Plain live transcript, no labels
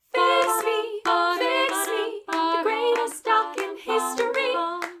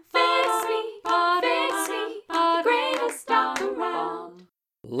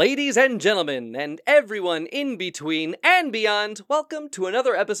Ladies and gentlemen, and everyone in between and beyond, welcome to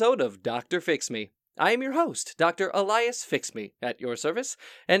another episode of Dr. Fix Me. I am your host, Dr. Elias Fix Me, at your service,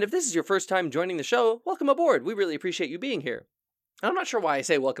 and if this is your first time joining the show, welcome aboard. We really appreciate you being here. I'm not sure why I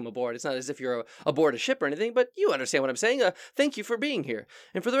say welcome aboard. It's not as if you're aboard a ship or anything, but you understand what I'm saying. Thank you for being here.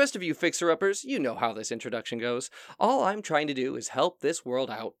 And for the rest of you fixer-uppers, you know how this introduction goes. All I'm trying to do is help this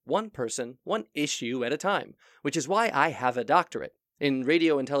world out, one person, one issue at a time, which is why I have a doctorate in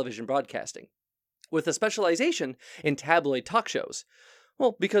radio and television broadcasting, with a specialization in tabloid talk shows.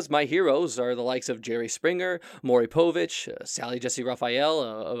 Well, because my heroes are the likes of Jerry Springer, Maury Povich, Sally Jesse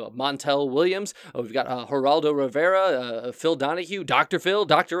Raphael, Montel Williams, we've got Geraldo Rivera, Phil Donahue, Dr. Phil,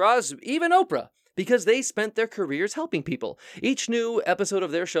 Dr. Oz, even Oprah, because they spent their careers helping people. Each new episode of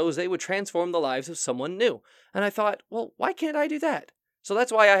their shows, they would transform the lives of someone new. And I thought, well, why can't I do that? So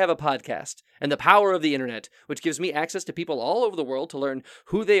that's why I have a podcast, and the power of the internet, which gives me access to people all over the world to learn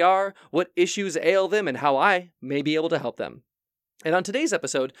who they are, what issues ail them, and how I may be able to help them. And on today's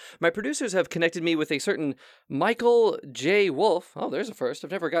episode, my producers have connected me with a certain Michael J. Wolf. Oh, there's a first. I've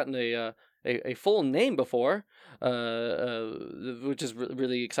never gotten a full name before, which is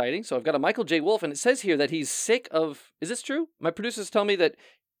really exciting. So I've got a Michael J. Wolf, and it says here that he's sick of... Is this true? My producers tell me that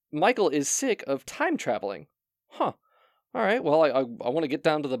Michael is sick of time traveling. Huh. All right, well, I want to get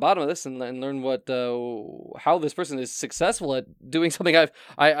down to the bottom of this and learn what how this person is successful at doing something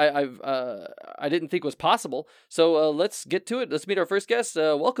I didn't think was possible. So let's get to it. Let's meet our first guest.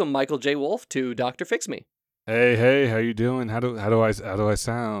 Welcome, Michael J. Wolf, to Dr. Fix Me. Hey, how you doing? How do I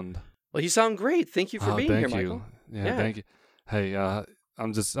sound? Well, you sound great. Thank you for being here, Michael. Yeah, thank you. Hey,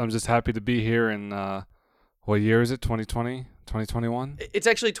 I'm just happy to be here. And what year is it? 2020? 2021? It's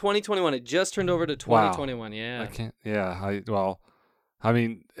actually 2021. It just turned over to 2021. Wow. Yeah. I can't. Yeah. I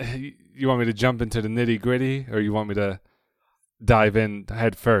mean, you want me to jump into the nitty gritty, or you want me to dive in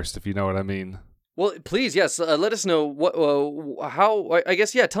head first, if you know what I mean? Well, please, yes. Let us know how. I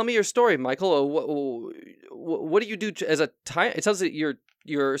guess, yeah. Tell me your story, Michael. What do you do as a time? It sounds that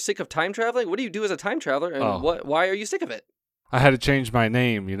you're sick of time traveling. What do you do as a time traveler, and why are you sick of it? I had to change my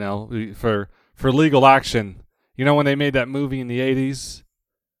name, for legal action. You know when they made that movie in the 80s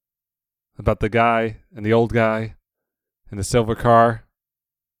about the guy and the old guy in the silver car?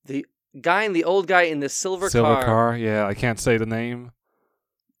 The guy and the old guy in the silver car. Silver car, yeah. I can't say the name.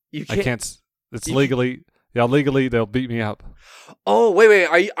 You can't. I can't. It's legally. Yeah, legally they'll beat me up. Oh,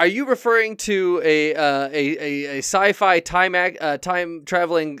 wait. Are you referring to a sci-fi time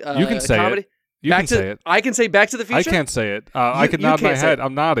traveling you can say comedy? It. You can say it. I can say Back to the Future? I can't say it. I can nod my head.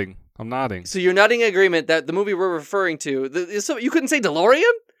 I'm nodding. So you're nodding agreement that the movie we're referring to, so you couldn't say DeLorean?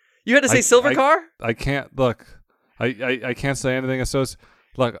 You had to say silver car? I can't, look. I can't say anything associated.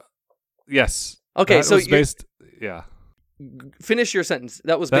 Look, yes. Okay, that so was based, yeah. Finish your sentence.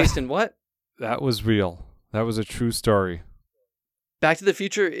 That was based in what? That was real. That was a true story. Back to the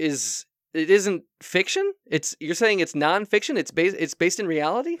Future isn't fiction? You're saying it's non-fiction? It's based in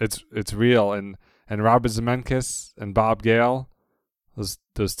reality? It's real, and Robert Zemeckis and Bob Gale,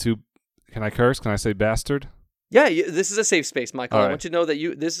 those two. Can I curse? Can I say bastard? Yeah, this is a safe space, Michael. All right. I want you to know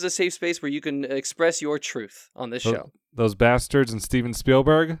that this is a safe space where you can express your truth on this show. Those bastards and Steven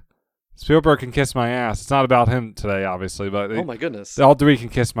Spielberg. Spielberg can kiss my ass. It's not about him today, obviously, but oh my goodness, all three can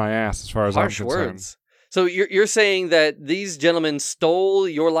kiss my ass as far as harsh I'm concerned. Words. So you're saying that these gentlemen stole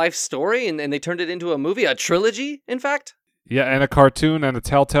your life story and they turned it into a movie, a trilogy, in fact? Yeah, and a cartoon and a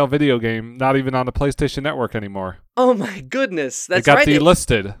Telltale video game, not even on the PlayStation Network anymore. Oh my goodness, that's right. It got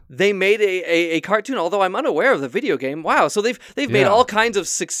delisted. They made a cartoon, although I'm unaware of the video game. Wow, so they've made all kinds of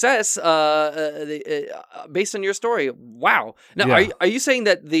success based on your story. Wow. Now, are you saying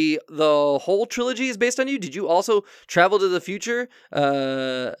that the whole trilogy is based on you? Did you also travel to the future?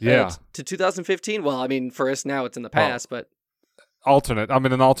 To 2015. Well, I mean, for us now, it's in the past, but alternate. I'm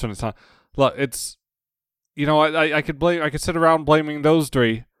in an alternate time. Look, it's. I could sit around blaming those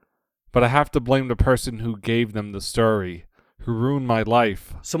three, but I have to blame the person who gave them the story, who ruined my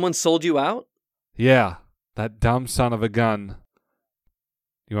life. Someone sold you out? Yeah, that dumb son of a gun.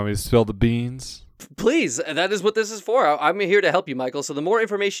 You want me to spill the beans? Please, that is what this is for. I'm here to help you, Michael, so the more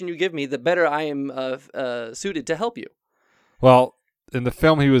information you give me, the better I am suited to help you. Well, in the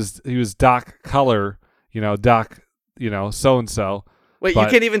film, he was Doc Color, Doc, so-and-so. Wait, you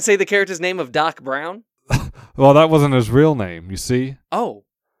can't even say the character's name of Doc Brown? Well, that wasn't his real name, you see? Oh,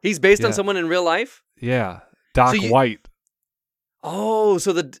 he's based on someone in real life? Yeah, Doc White. Oh,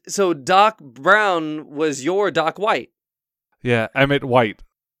 so Doc Brown was your Doc White? Yeah, Emmett White.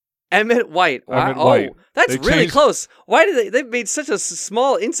 Emmett White. Wow. Emmett White. That's really close. Why did they've made such a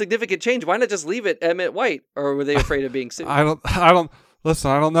small, insignificant change? Why not just leave it Emmett White? Or were they afraid of being sued? I don't.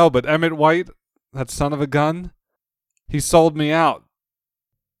 Listen, I don't know, but Emmett White, that son of a gun, he sold me out.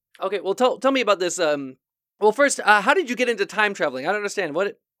 Okay, well, tell me about this. Well, first, how did you get into time traveling? I don't understand.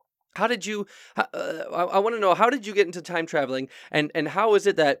 How did you? I want to know, how did you get into time traveling, and how is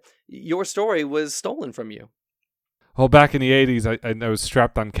it that your story was stolen from you? Well, back in the 80s, I was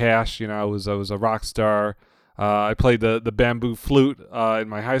strapped on cash. You know, I was a rock star. I played the bamboo flute in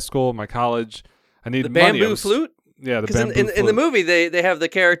my high school, my college. I needed The money. bamboo flute? Yeah, the Because bamboo flute. in the movie they have the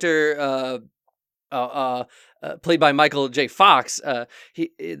character played by Michael J. Fox.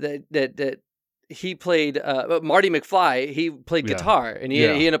 He played Marty McFly. He played Yeah. guitar, and he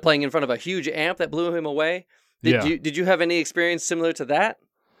ended up playing in front of a huge amp that blew him away. Did you have any experience similar to that?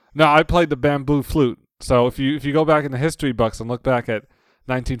 No, I played the bamboo flute. So if you go back in the history books and look back at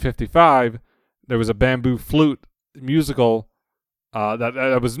 1955, there was a bamboo flute musical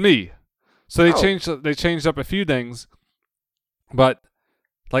that was me. So they changed up a few things, but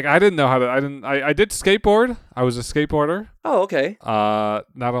like I didn't know how to. I did skateboard. I was a skateboarder. Oh, okay.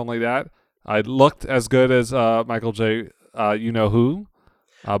 Not only that, I looked as good as Michael J. You know who,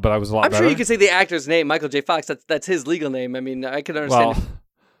 but I was a lot better. I'm sure you could say the actor's name, Michael J. Fox. That's his legal name. I mean, I can understand. Well,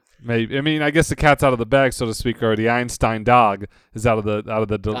 maybe. I mean, I guess the cat's out of the bag, so to speak, or the Einstein dog is out of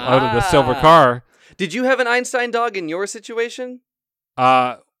the silver car. Did you have an Einstein dog in your situation?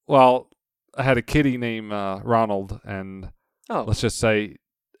 Well, I had a kitty named Ronald, and let's just say,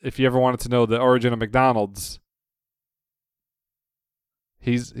 if you ever wanted to know the origin of McDonald's,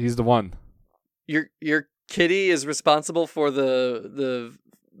 he's the one. Your kitty is responsible for the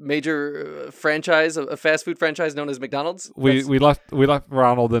major franchise, a fast food franchise known as McDonald's. We left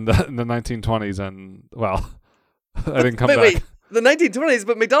Ronald in the 1920s, and well, I didn't come back. Wait, the 1920s,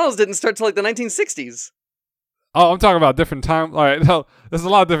 but McDonald's didn't start till like the 1960s. Oh, I'm talking about different time. All right, no, there's a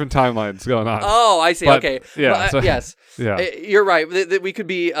lot of different timelines going on. Oh, I see. But, okay. Yeah. Well, yes. Yeah. You're right. We could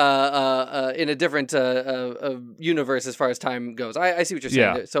be in a different universe as far as time goes. I see what you're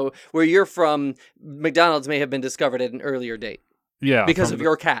saying. Yeah. So where you're from, McDonald's may have been discovered at an earlier date. Yeah. Because of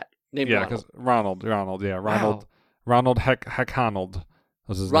your cat named Ronald. Ronald. Because Ronald. Yeah. Wow. Ronald Heck-Honnold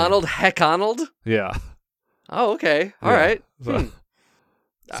was his Ronald name. Heck-Honnold? Yeah. Oh, okay. All right.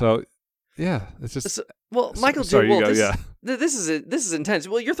 So, yeah, it's just. Well, Michael Sorry, J. Wolf, this this is intense.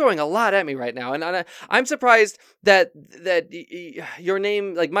 Well, you're throwing a lot at me right now, and I'm surprised that your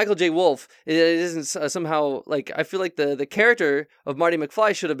name, like Michael J. Wolf, it isn't somehow like, I feel like the character of Marty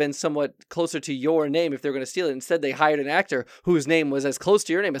McFly should have been somewhat closer to your name if they were going to steal it. Instead, they hired an actor whose name was as close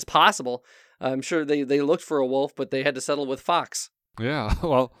to your name as possible. I'm sure they looked for a wolf, but they had to settle with Fox. Yeah,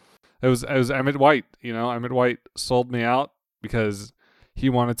 well, it was Emmett White. You know, Emmett White sold me out because he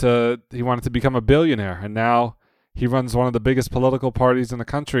wanted to become a billionaire, and now he runs one of the biggest political parties in the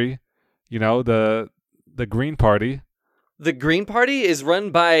country. You know, the Green Party. The Green Party is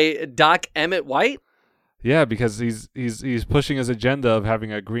run by Doc Emmett White? Yeah, because he's pushing his agenda of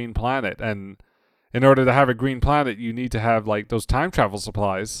having a green planet, and in order to have a green planet, you need to have like those time travel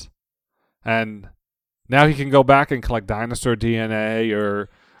supplies. And now he can go back and collect dinosaur DNA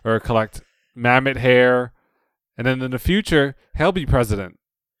or collect mammoth hair, and then in the future he'll be president.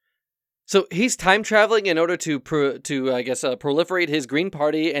 So he's time traveling in order to proliferate his Green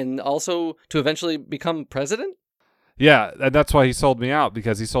Party and also to eventually become president? Yeah, and that's why he sold me out,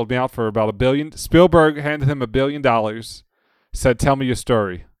 because he sold me out for about $1 billion. Spielberg handed him $1 billion, said, "Tell me your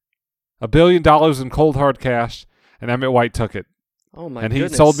story." $1 billion in cold hard cash, and Emmett White took it. Oh my and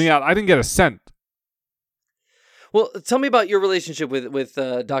goodness. he sold me out. I didn't get a cent. Well, tell me about your relationship with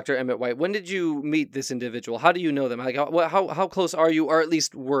Dr. Emmett White. When did you meet this individual? How do you know them? Like, how close are you, or at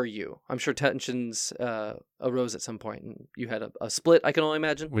least were you? I'm sure tensions arose at some point, and you had a split, I can only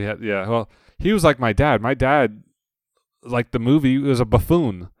imagine. Well, he was like my dad. My dad, like the movie, was a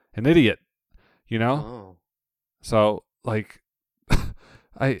buffoon, an idiot, you know? Oh. So, like,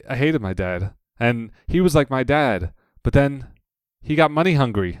 I hated my dad. And he was like my dad, but then he got money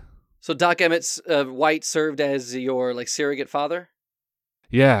hungry. So Doc Emmett White served as your like surrogate father?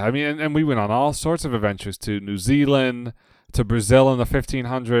 Yeah, I mean, and we went on all sorts of adventures to New Zealand, to Brazil in the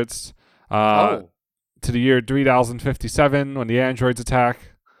 1500s, to the year 3057 when the androids attack.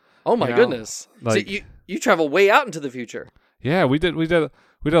 Oh my goodness! Like, so you travel way out into the future. Yeah, we did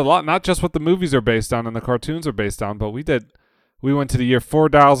a lot. Not just what the movies are based on and the cartoons are based on, but we went to the year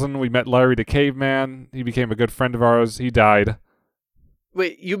 4000. We met Larry the Caveman. He became a good friend of ours. He died.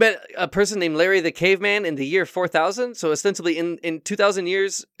 Wait, you met a person named Larry the Caveman in the year 4000? So ostensibly in 2000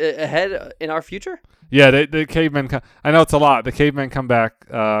 years ahead in our future? Yeah, the cavemen I know it's a lot. The cavemen come back.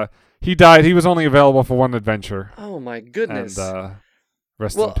 He died. He was only available for one adventure. Oh my goodness. And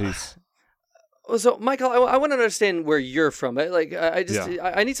rest in peace. So, Michael, I want to understand where you're from. I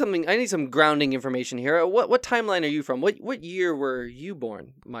need something. I need some grounding information here. What timeline are you from? What year were you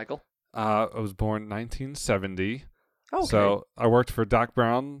born, Michael? I was born 1970. Okay. So I worked for Doc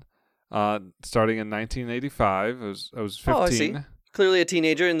Brown starting in 1985. I was 15. Oh, I see. Clearly a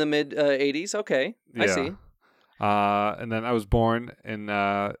teenager in the mid 80s. Okay, yeah. I see. And then I was born in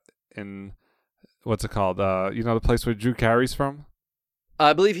what's it called? The place where Drew Carey's from?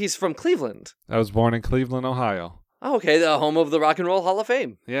 I believe he's from Cleveland. I was born in Cleveland, Ohio. Oh, okay, the home of the Rock and Roll Hall of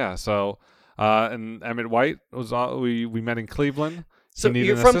Fame. Yeah, so and Emmett White was we met in Cleveland. So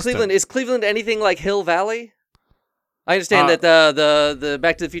you're from Cleveland. Is Cleveland anything like Hill Valley? I understand that the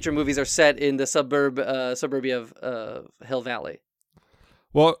Back to the Future movies are set in the suburbia of Hill Valley.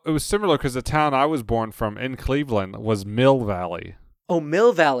 Well, it was similar because the town I was born from in Cleveland was Mill Valley. Oh,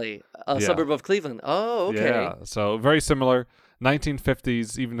 Mill Valley, a suburb of Cleveland. Oh, okay. Yeah, so very similar.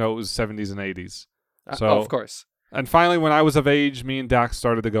 1950s, even though it was 70s and 80s. So, of course. And finally, when I was of age, me and Doc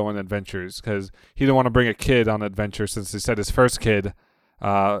started to go on adventures because he didn't want to bring a kid on adventure since he said his first kid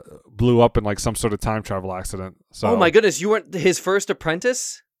blew up in like some sort of time travel accident. So, oh my goodness, you weren't his first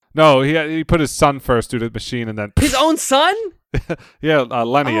apprentice? No, he put his son first through the machine and then his own son? Yeah,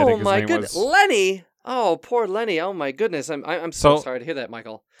 Lenny. I think his name was. Lenny. Oh, poor Lenny. Oh my goodness. I'm so sorry to hear that,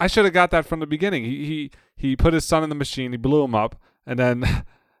 Michael. I should have got that from the beginning. He put his son in the machine. He blew him up, and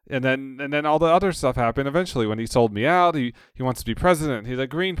then all the other stuff happened. Eventually, when he sold me out, he wants to be president. He's a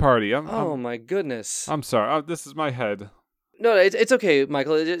Green Party. My goodness. I'm sorry. This is my head. No, it's okay,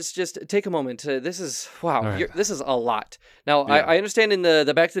 Michael. It's just take a moment. This is wow. Right. This is a lot. Now, Yeah. I understand in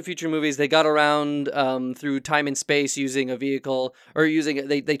the Back to the Future movies they got around through time and space using a vehicle or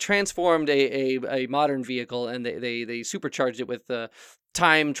they transformed a modern vehicle and they supercharged it with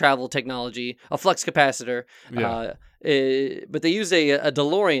time travel technology, a flux capacitor. Yeah. But they used a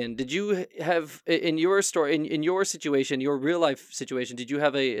DeLorean. Did you have in your story in your situation, your real life situation? Did you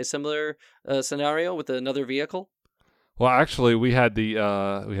have a similar scenario with another vehicle? Well, actually, we had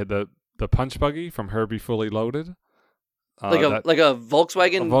the punch buggy from Herbie Fully Loaded. Like a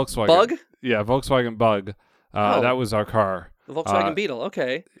Volkswagen Bug? Yeah, Volkswagen Bug. That was our car. The Volkswagen Beetle.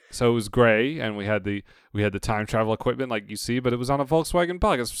 Okay. So it was gray, and we had the time travel equipment like you see, but it was on a Volkswagen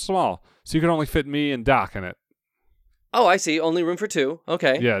Bug. It's small, so you could only fit me and Doc in it. Oh, I see. Only room for two.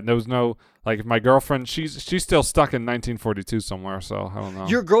 Okay. Yeah, there was no my girlfriend. She's still stuck in 1942 somewhere. So I don't know.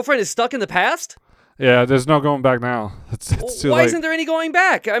 Your girlfriend is stuck in the past? Yeah, there's no going back now. It's too late. Why isn't there any going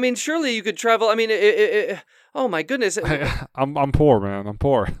back? I mean, surely you could travel. I mean, oh my goodness. I'm poor, man. I'm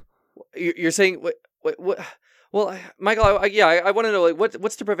poor. You're saying what? Well, Michael, I want to know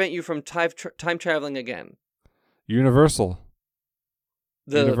what's to prevent you from time traveling again? Universal.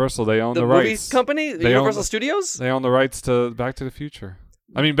 Universal, they own the rights. Movie company, Universal Studios. They own the rights to Back to the Future.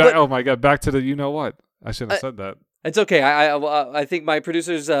 I mean, oh my God, Back to the you know what? I shouldn't have said that. It's okay. I think my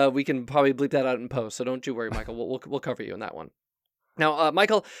producers we can probably bleep that out in post. So don't you worry, Michael. We'll cover you on that one. Now,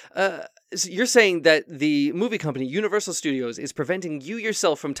 Michael, so you're saying that the movie company Universal Studios is preventing you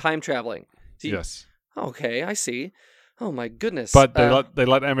yourself from time traveling. Yes. Okay, I see. Oh my goodness. But they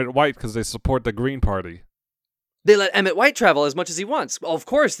let Emmett White because they support the Green Party. They let Emmett White travel as much as he wants. Well, of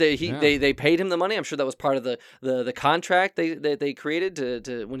course, they paid him the money. I'm sure that was part of the contract they created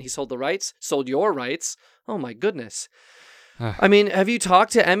to when he sold your rights. Oh my goodness. I mean, have you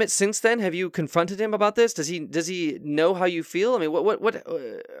talked to Emmett since then? Have you confronted him about this? Does he know how you feel? I mean,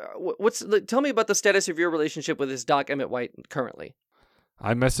 what's tell me about the status of your relationship with this Doc Emmett White currently.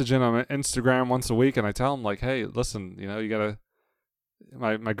 I message him on Instagram once a week, and I tell him like, "Hey, listen, you gotta.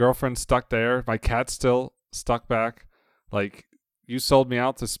 My girlfriend's stuck there. My cat's still stuck back. Like, you sold me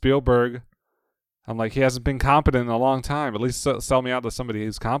out to Spielberg. I'm like, he hasn't been competent in a long time. At least sell me out to somebody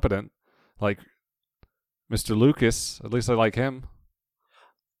who's competent, like Mr. Lucas. At least I like him."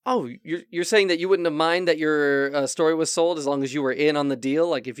 Oh, you're saying that you wouldn't have mind that your story was sold as long as you were in on the deal,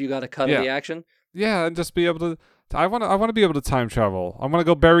 like if you got a cut of the action? Yeah, and just be able to. I want to be able to time travel. I want to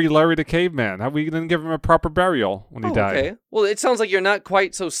go bury Larry the Caveman. We didn't give him a proper burial when he died. Okay. Well, it sounds like you're not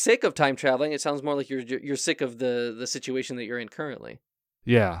quite so sick of time traveling. It sounds more like you're sick of the situation that you're in currently.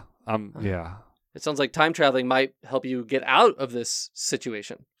 Yeah. Yeah. It sounds like time traveling might help you get out of this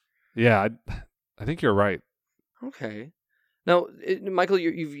situation. Yeah, I think you're right. Okay. Now, Michael,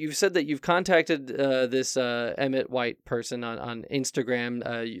 you've said that you've contacted this Emmett White person on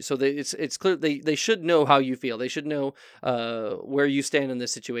Instagram, so it's clear they should know how you feel. They should know where you stand in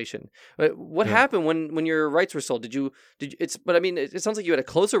this situation. What happened when your rights were sold? But I mean, it sounds like you had a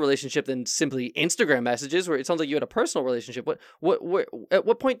closer relationship than simply Instagram messages. Where it sounds like you had a personal relationship. At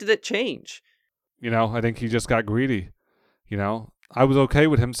what point did it change? I think he just got greedy. I was okay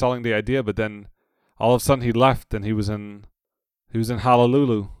with him selling the idea, but then all of a sudden he left and he was in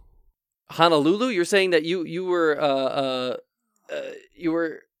Honolulu. Honolulu? You're saying that you were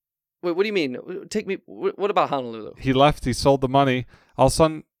Wait, what do you mean? Take me. What about Honolulu? He left. He sold the money. All of a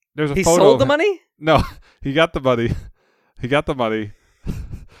sudden, there's a He photo. sold the money? No, he got the money. He got the money.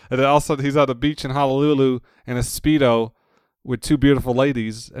 And then all of a sudden, he's on the beach in Honolulu in a Speedo with two beautiful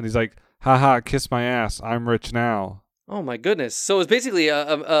ladies. And he's like, haha, kiss my ass. I'm rich now. Oh, my goodness. So it's basically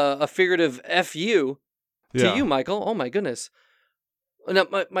a figurative F you to you, Michael. Oh, my goodness. Now,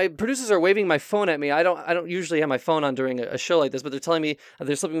 my producers are waving my phone at me. I don't usually have my phone on during a show like this, but they're telling me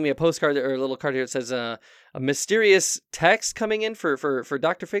they're slipping me a postcard or a little card here that says a mysterious text coming in for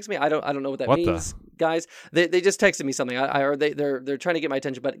Dr. Fix Me. I don't know what that means, guys. They just texted me something. They're trying to get my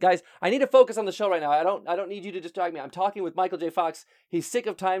attention. But guys, I need to focus on the show right now. I don't need you to distract me. I'm talking with Michael J. Fox. He's sick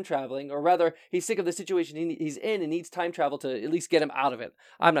of time traveling, or rather, he's sick of the situation he's in and needs time travel to at least get him out of it.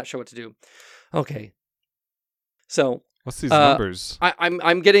 I'm not sure what to do. Okay, so. What's these numbers?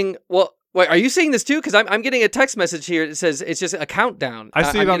 I'm getting, well, wait, are you seeing this too? Because I'm getting a text message here that says it's just a countdown.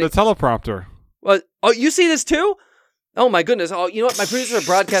 I see it on the teleprompter. Well, oh, you see this too? Oh my goodness! Oh, you know what? My producers are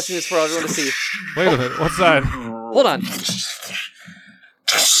broadcasting this for everyone to see. Wait a minute. What's that? Hold on.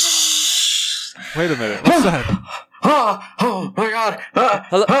 Wait a minute. What's that? Oh my God!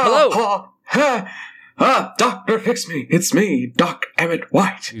 Hello. Doctor, fix me. It's me, Doc Emmett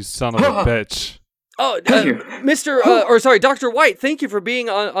White. You son of a bitch. Oh, Thank you. Dr. White. Thank you for being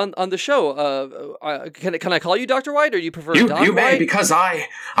on the show. Can I call you Dr. White, or do you prefer Doc White? You may, because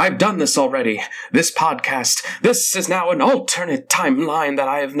I've done this already. This podcast. This is now an alternate timeline that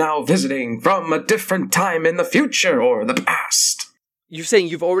I am now visiting from a different time in the future or the past. You're saying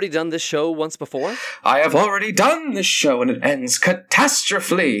you've already done this show once before? I have already done this show, and it ends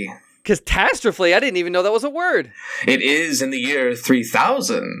catastrophically. Catastrophe? I didn't even know that was a word. It is in the year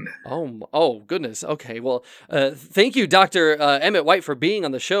 3000. Oh goodness. Okay. Well, thank you, Dr. Emmett White, for being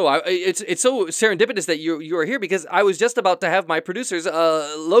on the show. It's so serendipitous that you are here, because I was just about to have my producers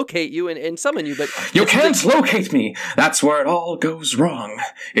locate you and summon you, but you can't locate me. That's where it all goes wrong.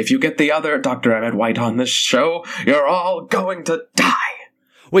 If you get the other Dr. Emmett White on this show, you're all going to die.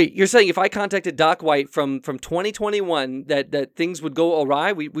 Wait, you're saying if I contacted Doc White from 2021 that things would go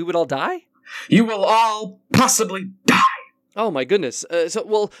awry, we would all die? You will all possibly die. Oh my goodness.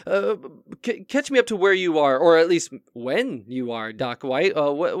 Catch me up to where you are, or at least when you are, Doc White.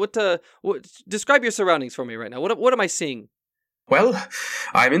 What describe your surroundings for me right now. What am I seeing? Well,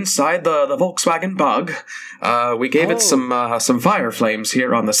 I'm inside the Volkswagen Bug. We gave it some fire flames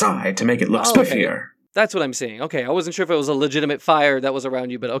here on the side to make it look spiffier. Okay. That's what I'm seeing. Okay, I wasn't sure if it was a legitimate fire that was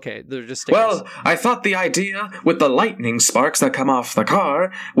around you, but okay, they're just stickers. Well, I thought the idea with the lightning sparks that come off the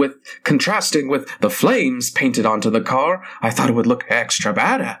car, with contrasting with the flames painted onto the car, I thought it would look extra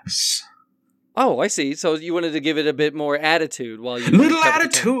badass. Oh, I see. So you wanted to give it a bit more attitude while you... Little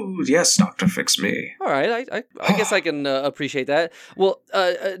attitude, yes, Dr. Fix Me. All right, I guess I can appreciate that. Well,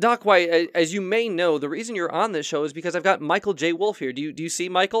 Doc White, as you may know, the reason you're on this show is because I've got Michael J. Wolf here. Do you see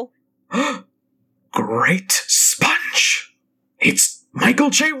Michael? Great sponge. It's Michael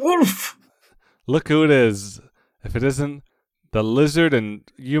J. Wolf. Look who it is. If it isn't the lizard in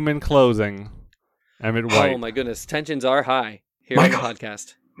human clothing, Emmett White. Oh my goodness, tensions are high here Michael, on the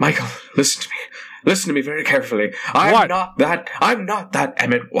podcast. Michael, listen to me. Listen to me very carefully. I'm not that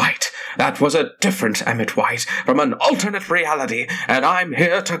Emmett White. That was a different Emmett White from an alternate reality, and I'm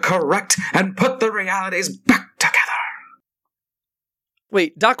here to correct and put the realities back together.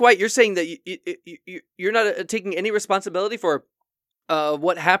 Wait, Doc White, you're saying that you're not taking any responsibility for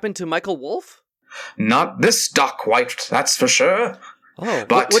what happened to Michael Wolf? Not this Doc White, that's for sure. Oh,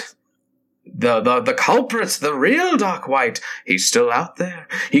 but the culprit, the real Doc White, he's still out there.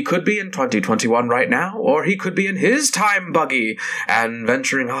 He could be in 2021 right now, or he could be in his time buggy and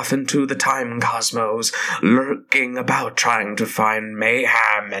venturing off into the time cosmos, lurking about trying to find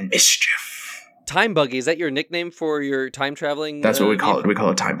mayhem and mischief. Time buggy, is that your nickname for your time traveling? That's what we call it. We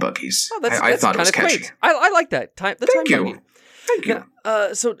call it time buggies. Oh, that's I thought it was catchy. Great. I like that. Time buggy. Thank you. Now,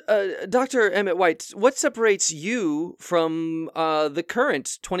 Dr. Emmett White, what separates you from the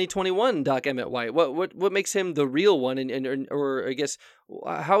current 2021 Doc Emmett White? What makes him the real one? Or I guess,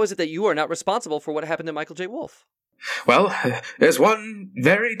 how is it that you are not responsible for what happened to Michael J. Wolf? Well, there's one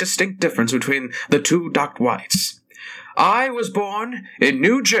very distinct difference between the two Doc Whites. I was born in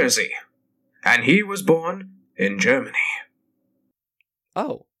New Jersey, and he was born in Germany.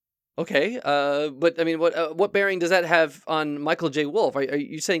 Oh, okay. But I mean, what bearing does that have on Michael J. Wolf? Are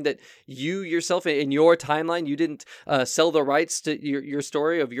you saying that you yourself, in your timeline, you didn't sell the rights to your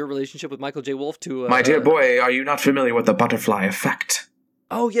story of your relationship with Michael J. Wolf to? My dear boy, are you not familiar with the butterfly effect?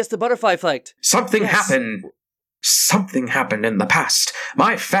 Oh, yes, the butterfly effect. Something Yes. happened. Something happened in the past.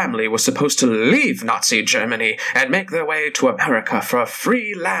 My family was supposed to leave Nazi Germany and make their way to America for a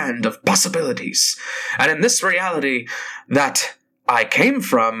free land of possibilities. And in this reality that I came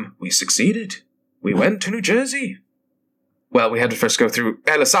from, we succeeded. We went to New Jersey. Well, we had to first go through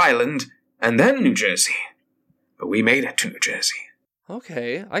Ellis Island and then New Jersey. But we made it to New Jersey.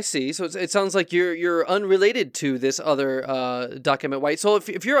 Okay, I see. So it sounds like you're unrelated to this other Doc Emmett White. So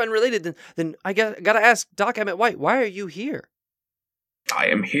if you're unrelated, then I gotta ask Doc Emmett White, why are you here? I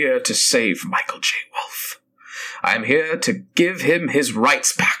am here to save Michael J. Wolf. I am here to give him his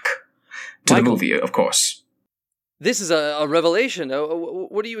rights back. To the Michael- movie, of course. This is a revelation.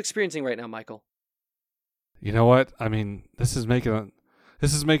 What are you experiencing right now, Michael? You know what? I mean, this is making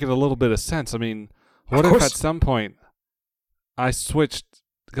a little bit of sense. I mean, what Of if course. at some point I switched,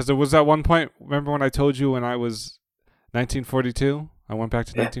 because there was that one point, remember when I told you when I was 1942? I went back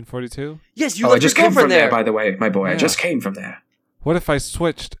to Yeah. 1942? Yes, you I left just your came girlfriend from there, there. by the way, my boy. I Yeah. just came from there. What if I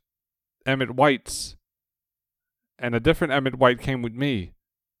switched Emmett White's and a different Emmett White came with me?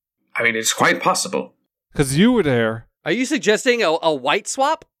 I mean, it's quite possible. Because you were there. Are you suggesting a white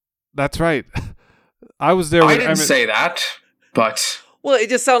swap? That's right. I was there I with didn't Emmett. say that, but Well, it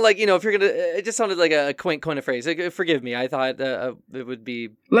just sounded like, if you're gonna, it just sounded like a quaint kind of phrase. Forgive me. I thought it would be.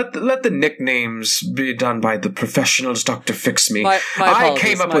 let the nicknames be done by the professionals, Dr. Fix Me. My I apologies,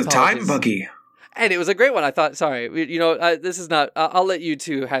 came up my with Time apologies. Buggy. And it was a great one. I thought, sorry, this is not, I'll let you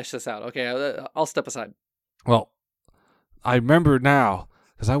two hash this out. Okay, I'll step aside. Well, I remember now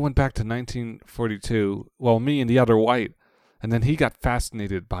because I went back to 1942. Well, me and the other White, and then he got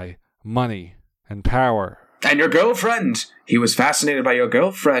fascinated by money and power. And your girlfriend. He was fascinated by your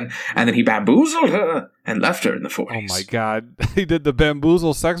girlfriend, and then he bamboozled her and left her in the 40s. Oh my God! He did the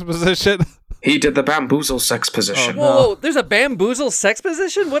bamboozle sex position. He did the bamboozle sex position. Oh, Whoa, there's a bamboozle sex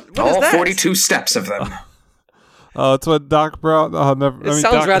position? What is All that? 42 steps of them. Oh, it's what Doc Brown. Oh, never. It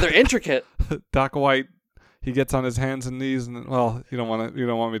sounds rather intricate. Doc White. He gets on his hands and knees, and well, you don't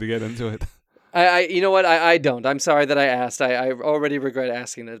want me to get into it. You know what? I don't. I'm sorry that I asked. I already regret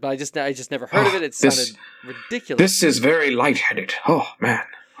asking this, but I just never heard of it. It This- sounded ridiculous. This is very lightheaded. Oh, man.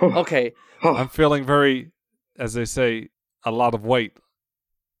 Oh, Okay. oh. I'm feeling very, as they say, a lot of weight.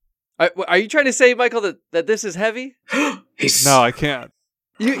 Are you trying to say, Michael, that this is heavy? He's, No, I can't.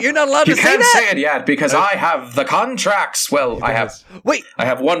 You're not allowed you to say can't that. say it yet because I have the contracts. Well, I have Wait.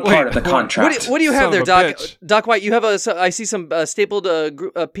 one part of the contract. What do you Son have of there, a Doc? bitch. Doc White, you have I see some stapled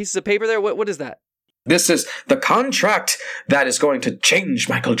pieces of paper there. What is that? This is the contract that is going to change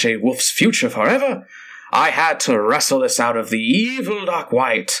Michael J. Wolf's future forever. I had to wrestle this out of the evil Doc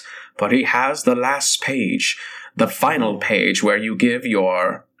White, but he has the last page, the final page where you give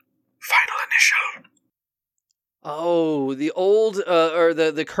your final initial. Oh, the old or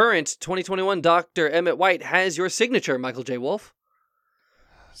the current 2021 Dr. Emmett White has your signature, Michael J. Wolf.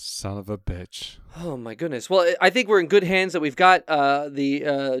 Son of a bitch. Oh my goodness. Well, I think we're in good hands that we've got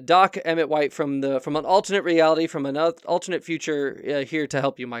the Doc Emmett White from an alternate reality, from an alternate future here to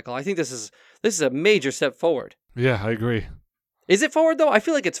help you, Michael. I think this is a major step forward. Yeah, I agree. Is it forward though? I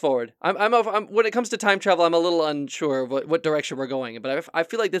feel like it's forward. I'm when it comes to time travel, I'm a little unsure of what direction we're going, but I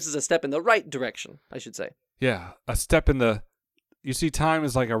feel like this is a step in the right direction, I should say. Yeah, a step in the. You see, time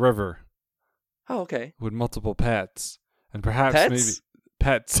is like a river Oh, okay. with multiple paths, and perhaps Pets? maybe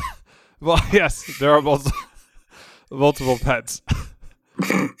pets. Well, yes, there are multiple pets.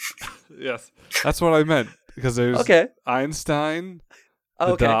 Yes, that's what I meant because there's Okay. Einstein, the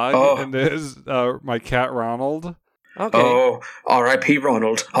Okay. dog, Oh. and there's my cat Ronald, Okay. Oh, R.I.P.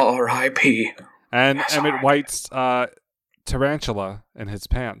 Ronald. R.I.P. and That's Emmett alright. White's tarantula in his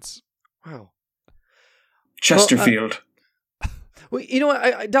pants. Wow. Chesterfield. Well, you know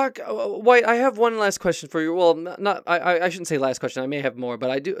what, Doc White, I have one last question for you. Well, not I shouldn't say last question. I may have more, but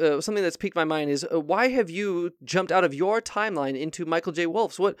I do. Something that's piqued my mind is why have you jumped out of your timeline into Michael J.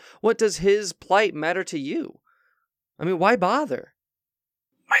 Wolf's? What does his plight matter to you? I mean, why bother?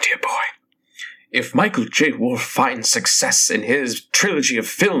 My dear boy, if Michael J. Wolf finds success in his trilogy of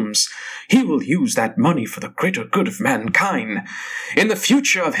films, he will use that money for the greater good of mankind. In the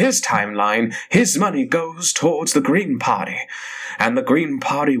future of his timeline, his money goes towards the Green Party, and the Green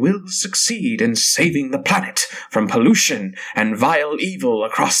Party will succeed in saving the planet from pollution and vile evil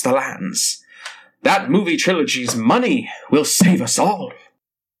across the lands. That movie trilogy's money will save us all.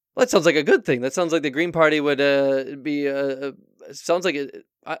 Well, that sounds like a good thing. That sounds like the Green Party would be. Sounds like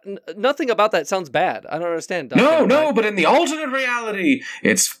nothing about that sounds bad. I don't understand. Doc. No, but in the alternate reality,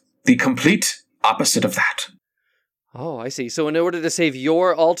 it's the complete opposite of that. Oh, I see. So in order to save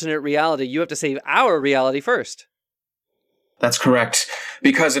your alternate reality, you have to save our reality first. That's correct.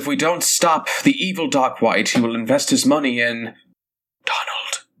 Because if we don't stop the evil Doc White, he will invest his money in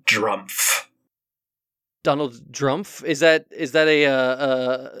Donald Drumpf. Donald Drumpf? Is that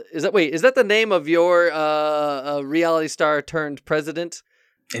the name of your reality star turned president?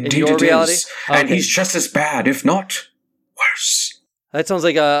 Indeed, in your it reality? is. And Okay. he's just as bad, if not worse. That sounds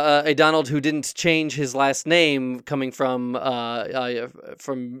like a Donald who didn't change his last name, coming from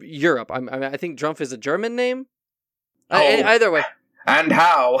Europe. I think Drumpf is a German name. Either way. And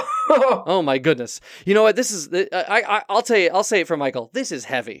how? Oh my goodness! You know what? This is I'll say it for Michael. This is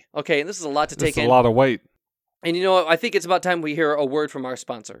heavy. Okay, and this is a lot to take in. It's a lot of weight. And you know what? I think it's about time we hear a word from our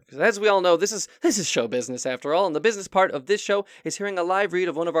sponsor. Because as we all know, this is show business after all. And the business part of this show is hearing a live read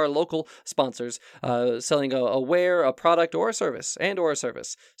of one of our local sponsors selling a ware, a product, or a service,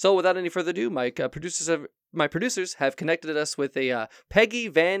 So without any further ado, my producers have connected us with a Peggy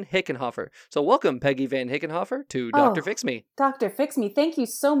Van Hickenhofer. So welcome, Peggy Van Hickenhofer, to Dr. Fix Me. Dr. Fix Me, thank you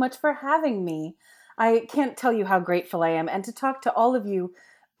so much for having me. I can't tell you how grateful I am. And to talk to all of you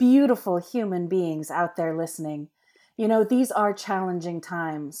beautiful human beings out there listening. You know, these are challenging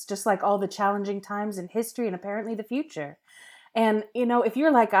times, just like all the challenging times in history and apparently the future. And, you know, if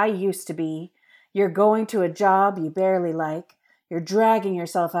you're like I used to be, you're going to a job you barely like, you're dragging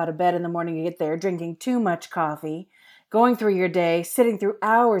yourself out of bed in the morning to get there, drinking too much coffee, going through your day, sitting through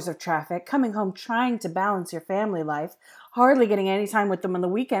hours of traffic, coming home trying to balance your family life, hardly getting any time with them on the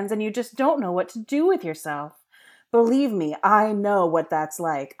weekends, and you just don't know what to do with yourself. Believe me, I know what that's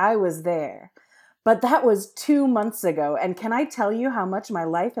like. I was there. But that was 2 months ago, and can I tell you how much my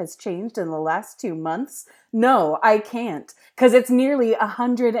life has changed in the last 2 months? No, I can't, because it's nearly a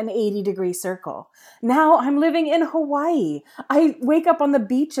 180-degree circle. Now I'm living in Hawaii. I wake up on the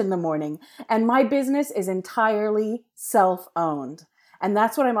beach in the morning, and my business is entirely self-owned. And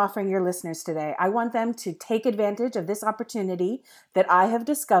that's what I'm offering your listeners today. I want them to take advantage of this opportunity that I have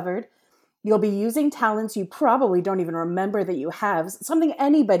discovered. You'll be using talents you probably don't even remember that you have, something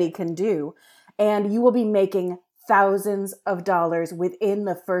anybody can do, and you will be making thousands of dollars within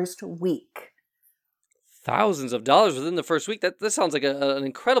the first week. Thousands of dollars within the first week? That sounds like an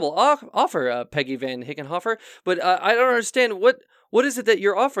incredible offer, Peggy Van Hickenhofer. But I don't understand, what is it that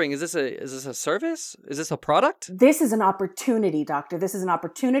you're offering? Is this a service? Is this a product? This is an opportunity, Doctor. This is an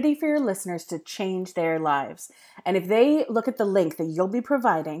opportunity for your listeners to change their lives. And if they look at the link that you'll be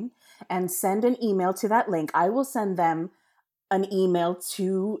providing and send an email to that link, I will send them an email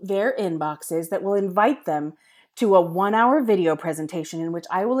to their inboxes that will invite them to a 1-hour video presentation in which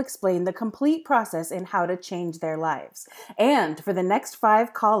I will explain the complete process in how to change their lives. And for the next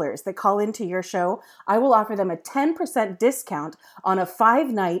 5 callers that call into your show, I will offer them a 10% discount on a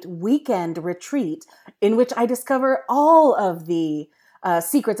 5-night weekend retreat in which I discover all of the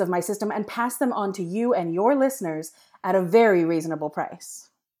secrets of my system and pass them on to you and your listeners at a very reasonable price.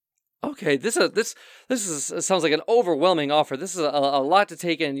 Okay, this sounds like an overwhelming offer. This is a lot to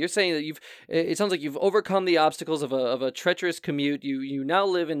take in. You're saying that it sounds like you've overcome the obstacles of a treacherous commute. You now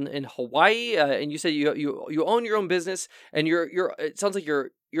live in Hawaii, and you say you own your own business, and it sounds like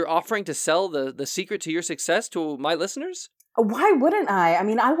you're offering to sell the secret to your success to my listeners? Why wouldn't I? I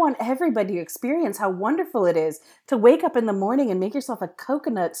mean, I want everybody to experience how wonderful it is to wake up in the morning and make yourself a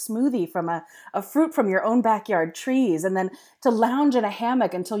coconut smoothie from a fruit from your own backyard trees, and then to lounge in a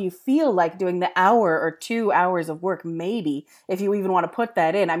hammock until you feel like doing the hour or 2 hours of work, maybe, if you even want to put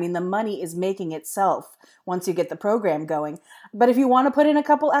that in. I mean, the money is making itself once you get the program going. But if you want to put in a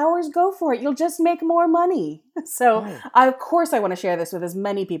couple hours, go for it. You'll just make more money. So, of course, I want to share this with as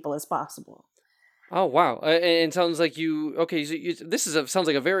many people as possible. Oh wow! And it sounds like sounds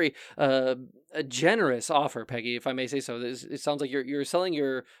like a very a generous offer, Peggy, if I may say so. It sounds like you're selling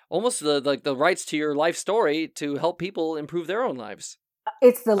your almost the rights to your life story to help people improve their own lives.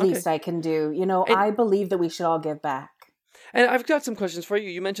 It's the least I can do. You know, I believe that we should all give back. And I've got some questions for you.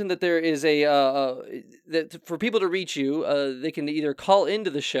 You mentioned that there is that for people to reach you, they can either call into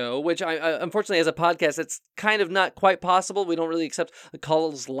the show, which I unfortunately, as a podcast, it's kind of not quite possible. We don't really accept the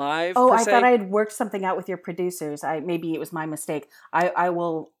calls live. Oh, I thought I had worked something out with your producers. Maybe it was my mistake. I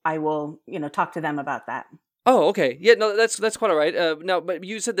will talk to them about that. Oh, okay. Yeah, no, that's quite all right. No, but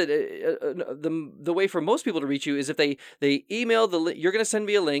you said that the way for most people to reach you is if they email the link. You're going to send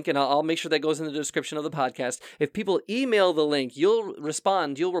me a link, and I'll make sure that goes in the description of the podcast. If people email the link, you'll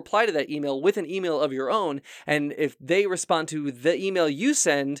reply to that email with an email of your own, and if they respond to the email you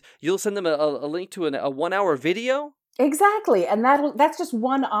send, you'll send them a link to a 1-hour video. Exactly. And that's just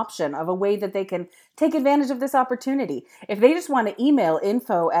one option of a way that they can take advantage of this opportunity. If they just want to email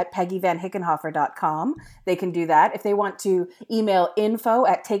info@peggyvanhickenhofer.com, they can do that. If they want to email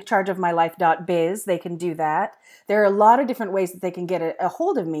info@takechargeofmylife.biz, they can do that. There are a lot of different ways that they can get a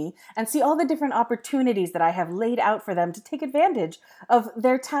hold of me and see all the different opportunities that I have laid out for them to take advantage of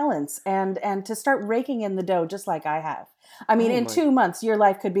their talents and to start raking in the dough just like I have. I mean, Oh in my 2 months, your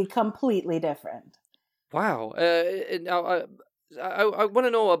life could be completely different. Wow. Now, I want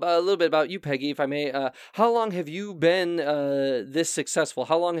to know a little bit about you, Peggy, if I may. How long have you been this successful?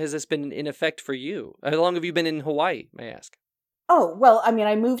 How long has this been in effect for you? How long have you been in Hawaii, may I ask? Oh, well, I mean,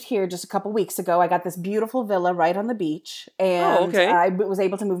 I moved here just a couple weeks ago. I got this beautiful villa right on the beach, Oh, and okay. I was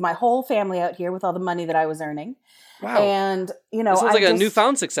able to move my whole family out here with all the money that I was earning. Wow. And, This sounds I like a just,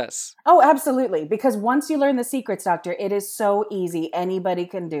 newfound success. oh, absolutely. Because once you learn the secrets, Doctor, it is so easy. Anybody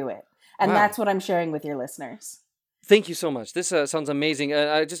can do it. And Wow. that's what I'm sharing with your listeners. Thank you so much. This sounds amazing.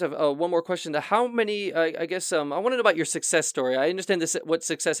 I just have one more question. How many? I guess I want to know about your success story. I understand this what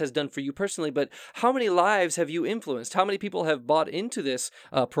success has done for you personally, but how many lives have you influenced? How many people have bought into this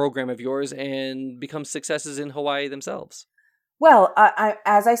program of yours and become successes in Hawaii themselves? Well,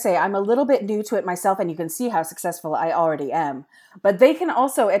 as I say, I'm a little bit new to it myself, and you can see how successful I already am. But they can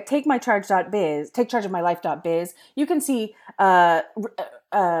also at takechargeofmylife.biz, you can see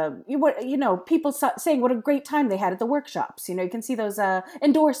people saying what a great time they had at the workshops. You can see those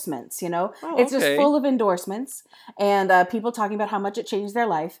endorsements. Oh, It's just okay. full of endorsements and people talking about how much it changed their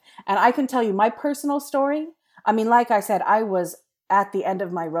life. And I can tell you my personal story. I mean, like I said, I was at the end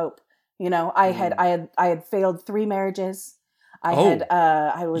of my rope. Mm. I had failed 3 marriages. Oh, you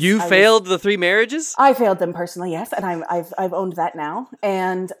I was failed the 3 marriages? I failed them personally, yes, and I've owned that now.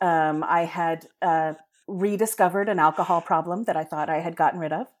 And I had rediscovered an alcohol problem that I thought I had gotten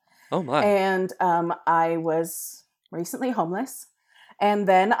rid of, Oh my. and I was recently homeless. And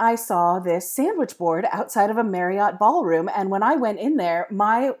then I saw this sandwich board outside of a Marriott ballroom, and when I went in there,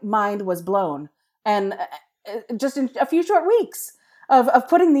 my mind was blown. And just in a few short weeks of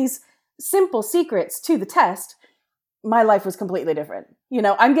putting these simple secrets to the test, my life was completely different.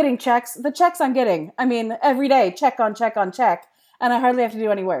 I'm getting checks. The checks I'm getting, I mean, every day, check on check on check, and I hardly have to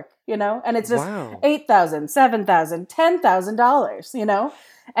do any work, and it's just Wow. $8,000, $7,000, $10,000,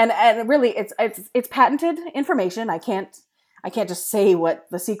 and really, it's patented information. I can't just say what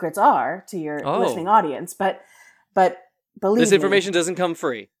the secrets are to your listening Oh, audience, but this believe me, information doesn't come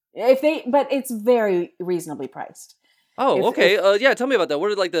free. but it's very reasonably priced. Oh, okay. If Yeah, tell me about that.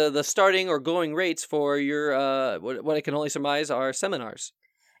 What are like the starting or going rates for your what I can only surmise are seminars?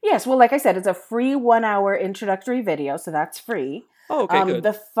 Yes, well, like I said, it's a free 1 hour introductory video, so that's free. Oh, okay, good.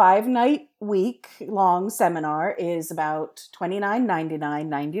 The 5 night week long seminar is about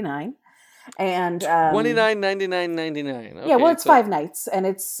 $29.99.99, and 29.99.99. yeah, well, Okay, it's so 5 nights, and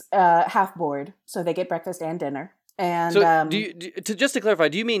it's half board, so they get breakfast and dinner. And so just to clarify,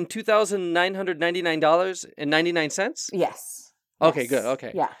 do you mean $2,999.99? yes, Okay, good. yes,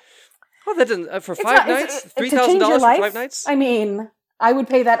 Okay. yeah, Oh, that doesn't for it's not 5 nights, three to thousand change your dollars for five life. nights. I mean, I would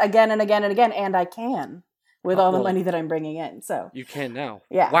pay that again and again and again, and I can with all the Well, money that I'm bringing in. So you can now.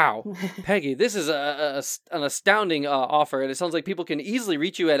 yeah. Wow, Peggy, this is an astounding offer, and it sounds like people can easily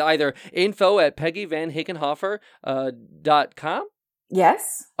reach you at either info@peggyvanhickenhofer.com.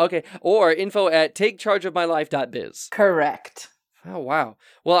 Yes, Okay, or info@takechargeofmylife.biz. correct. Oh, wow.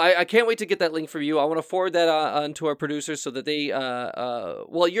 Well, I can't wait to get that link from you. I want to forward that on to our producers so that they,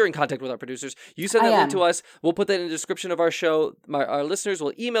 well, you're in contact with our producers. You send I that link to am. us. We'll put that in the description of our show. Our listeners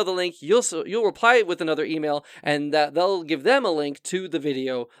will email the link. You'll reply with another email, and they'll give them a link to the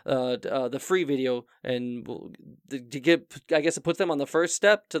video, the free video, and to get, I guess it puts them on the first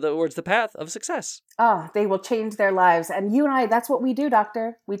step towards the path of success. Oh, they will change their lives. And you and I, that's what we do,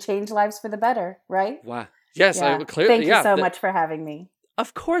 Doctor. We change lives for the better, right? Wow. Yes, I Yeah. clearly, Thank you yeah. so much for having me.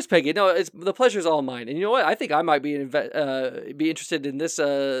 Of course, Peggy. No, the pleasure's all mine. And you know what? I think I might be interested in this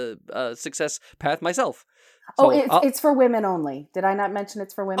success path myself. Oh, So it's for women only. Did I not mention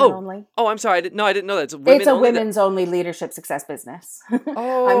it's for women oh only? I'm sorry. I didn't know that. It's It's women a only. women's only leadership success business. I'm sorry.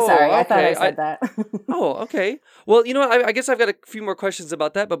 Oh, I thought I okay. said that. Oh, okay. Well, you know what? I guess I've got a few more questions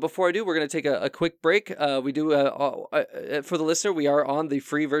about that. But before I do, we're going to take a quick break. We do for the listener, we are on the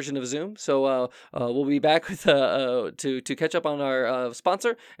free version of Zoom, so we'll be back with to catch up on our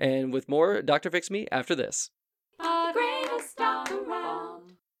sponsor and with more Dr. Fix Me after this. The greatest dog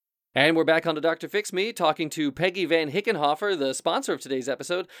around. And we're back on to Dr. Fix Me, talking to Peggy Van Hickenhofer, the sponsor of today's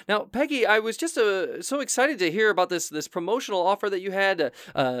episode. Now, Peggy, I was just so excited to hear about this promotional offer that you had,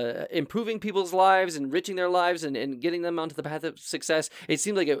 improving people's lives, enriching their lives, and getting them onto the path of success. It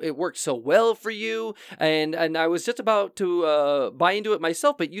seemed like it worked so well for you, and I was just about to buy into it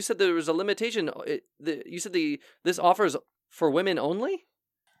myself, but you said there was a limitation. You said this offer is for women only?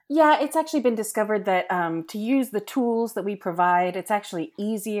 Yeah, it's actually been discovered that to use the tools that we provide, it's actually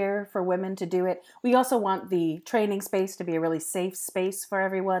easier for women to do it. We also want the training space to be a really safe space for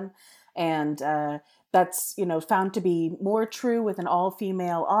everyone. And that's, found to be more true with an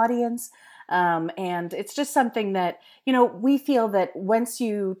all-female audience. And it's just something that, we feel that once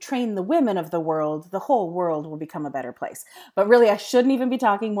you train the women of the world, the whole world will become a better place. But really, I shouldn't even be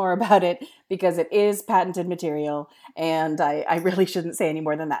talking more about it because it is patented material, and I really shouldn't say any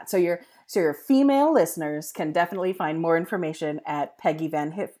more than that. So your female listeners can definitely find more information at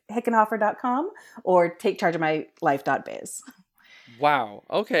peggyvanhickenhofer.com or takechargeofmylife.biz. Wow.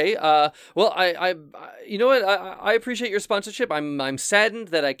 Okay. Well, I you know what? I appreciate your sponsorship. I'm saddened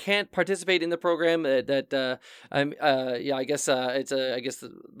that I can't participate in the program. I'm. Yeah. I guess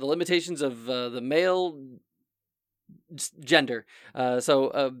the limitations of the male gender.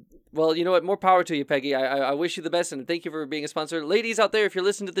 Well, you know what? More power to you, Peggy. I wish you the best, and thank you for being a sponsor. Ladies out there, if you're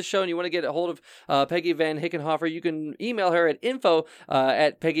listening to this show and you want to get a hold of Peggy Van Hickenhofer, you can email her at info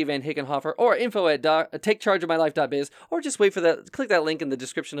at Peggy Van Hickenhofer or info at takechargeofmylife.biz, or just wait for that. Click that link in the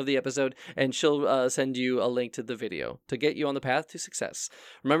description of the episode, and she'll send you a link to the video to get you on the path to success.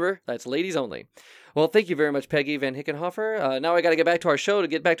 Remember, that's ladies only. Well, thank you very much, Peggy Van Hickenhofer. Now I got to get back to our show, to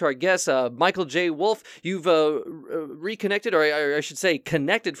get back to our guest, Michael J. Wolf. You've reconnected, or I should say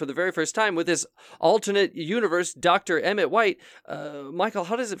connected for the very first time with this alternate universe, Dr. Emmett White. Michael,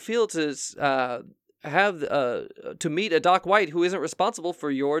 how does it feel to to meet a Doc White who isn't responsible for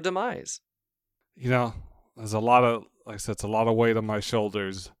your demise? There's a lot of, like I said, it's a lot of weight on my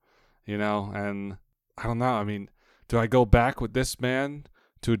shoulders, and I don't know. I mean, do I go back with this man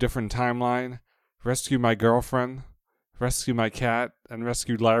to a different timeline? Rescue my girlfriend, rescue my cat, and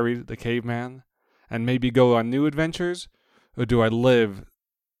rescue Larry the caveman, and maybe go on new adventures? Or do I live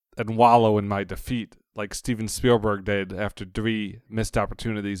and wallow in my defeat like Steven Spielberg did after 3 missed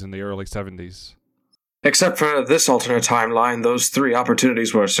opportunities in the early 70s? Except for this alternate timeline, those 3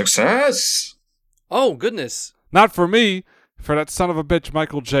 opportunities were a success. Oh, goodness. Not for me. For that son of a bitch,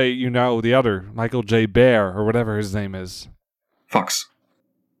 Michael J., the other, Michael J. Bear, or whatever his name is. Fox.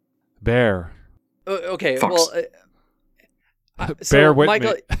 Bear. Okay, Fox. well, Bear with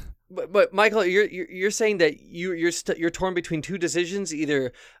Michael, me. But Michael, you're saying that you're torn between 2 decisions: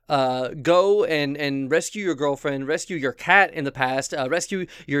 either go and rescue your girlfriend, rescue your cat in the past, rescue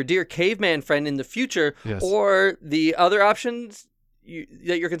your dear caveman friend in the future, Yes. or the other options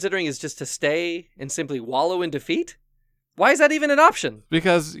that you're considering is just to stay and simply wallow in defeat. Why is that even an option?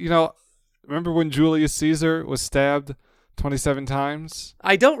 Because remember when Julius Caesar was stabbed 27 times?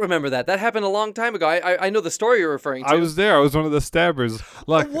 I don't remember that. That happened a long time ago. I know the story you're referring to. I was there. I was one of the stabbers.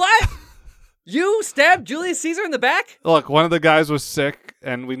 Look, What? You stabbed Julius Caesar in the back? Look, one of the guys was sick,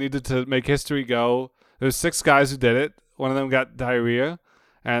 and we needed to make history go. There's 6 guys who did it. One of them got diarrhea,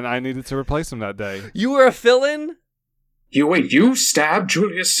 and I needed to replace him that day. You were a fill-in? You stabbed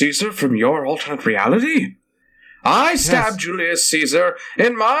Julius Caesar from your alternate reality? I stabbed Yes. Julius Caesar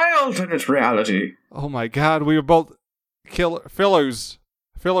in my alternate reality. Oh my God, we were both filler killers.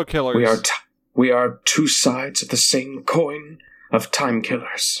 We are 2 sides of the same coin of time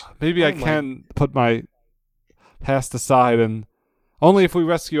killers. Maybe I can put my past aside, and only if we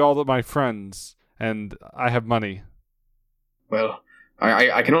rescue all of my friends and I have money. Well,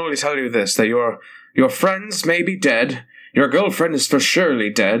 I can only tell you this, that your friends may be dead. Your girlfriend is for surely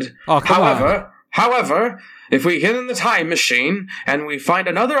dead. Oh, come on. However, if we get in the time machine and we find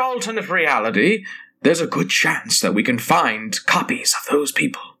another alternate reality, there's a good chance that we can find copies of those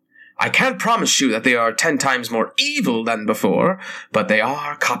people. I can't promise you that they are 10 times more evil than before, but they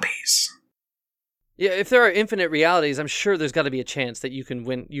are copies. Yeah, if there are infinite realities, I'm sure there's got to be a chance that you can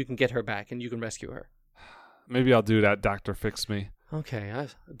win. You can get her back, and you can rescue her. Maybe I'll do that, Dr. Fix Me. Okay,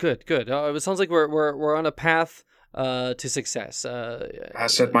 good. It sounds like we're on a path to success.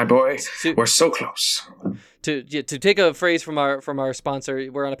 That's it, my boy. We're so close. To take a phrase from our sponsor,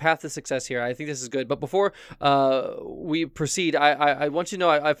 we're on a path to success here. I think this is good. But before we proceed, I want you to know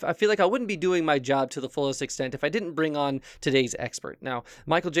I feel like I wouldn't be doing my job to the fullest extent if I didn't bring on today's expert. Now,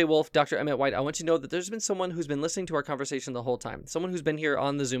 Michael J. Wolf, Dr. Emmett White, I want you to know that there's been someone who's been listening to our conversation the whole time, someone who's been here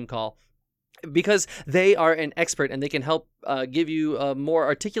on the Zoom call. because they are an expert and they can help give you more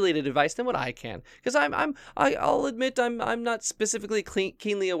articulated advice than what I can. Because I'll admit I'm not specifically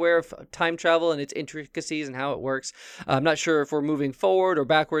keenly aware of time travel and its intricacies and how it works. I'm not sure if we're moving forward or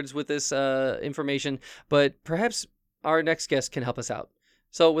backwards with this information, but perhaps our next guest can help us out.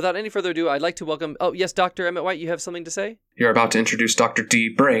 So without any further ado, I'd like to welcome... Oh, yes, Dr. Emmett White, you have something to say? You're about to introduce Dr. D.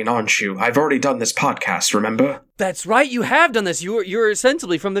 Brain, aren't you? I've already done this podcast, remember? That's right, you have done this. You're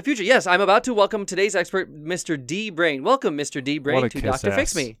sensibly from the future. Yes, I'm about to welcome today's expert, Mr. D. Brain. Welcome, Mr. D. Brain, to Dr.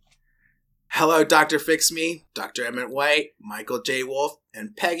 Fix Me. Hello, Dr. Fix Me, Dr. Emmett White, Michael J. Wolf,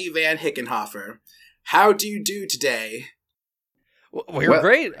 and Peggy Van Hickenhofer. How do you do today? Well, you're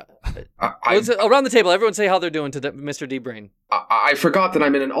great. Around the table, everyone say how they're doing to Mr. D. Brain. I forgot that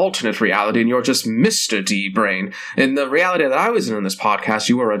I'm in an alternate reality and you're just Mr. D. Brain. In the reality that I was in this podcast,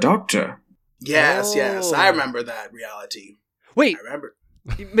 you were a doctor. Yes, I remember that reality. Wait, I remember.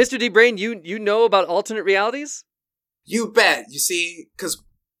 Mr. D. Brain, you know about alternate realities? You bet. You see, because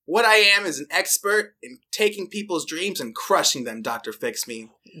what I am is an expert in taking people's dreams and crushing them, Dr. Fix Me.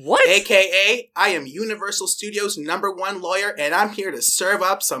 What? AKA, I am Universal Studios' #1 lawyer, and I'm here to serve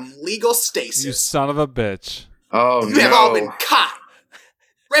up some legal stasis. You son of a bitch. Oh, You have all been caught,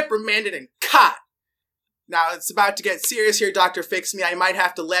 reprimanded, and caught. Now, it's about to get serious here, Dr. Fix Me. I might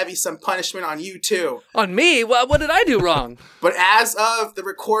have to levy some punishment on you, too. On me? What did I do wrong? But as of the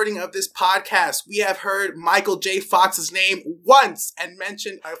recording of this podcast, we have heard Michael J. Fox's name once and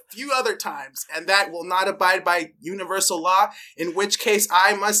mentioned a few other times, and that will not abide by universal law, in which case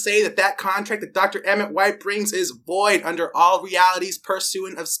I must say that contract that Dr. Emmett White brings is void under all realities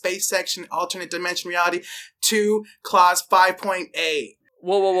pursuant of Space Section Alternate Dimension Reality 2, Clause 5.A.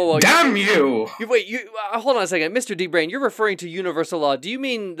 Whoa. Damn you! Hold on a second. Mr. D. Brain, you're referring to universal law. Do you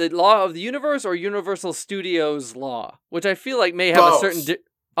mean the law of the universe or Universal Studios law? Which I feel like may have both. a certain... It's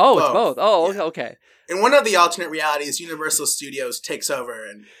both. Oh, Yeah. Okay. In one of the alternate realities, Universal Studios takes over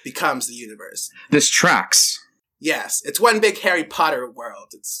and becomes the universe. This tracks. Yes, it's one big Harry Potter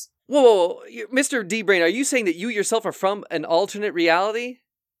world. It's Whoa. Mr. D. Brain, are you saying that you yourself are from an alternate reality?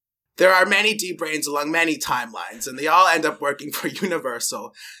 There are many D-Brains along many timelines, and they all end up working for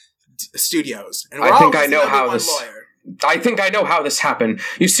Universal Studios. And I think I know how this happened.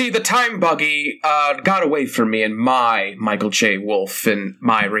 You see, the time buggy got away from me in my Michael J. Wolf in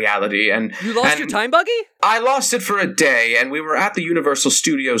my reality, and You lost your time buggy? I lost it for a day, and we were at the Universal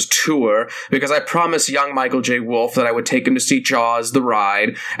Studios tour because I promised young Michael J. Wolf that I would take him to see Jaws the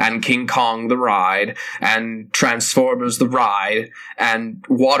ride, and King Kong the ride, and Transformers the ride, and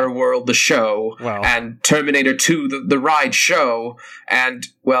Waterworld the show, Wow. and Terminator 2 the ride show, and,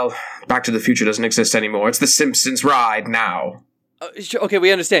 well, Back to the Future doesn't exist anymore. It's the Simpsons ride now. Okay,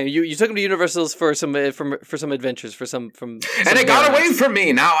 we understand. You took him to Universal's for some adventures, and it got away from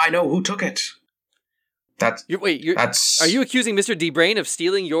me. Now I know who took it. Are you accusing Mr. D. Brain of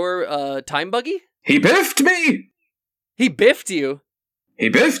stealing your time buggy? He biffed me. He biffed you. He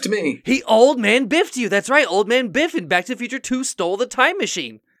biffed me. He old man biffed you. That's right. Old man Biff in Back to the Future 2 stole the time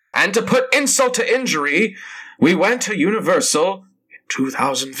machine. And to put insult to injury, we went to Universal in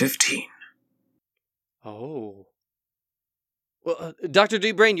 2015. Oh. Well, Dr.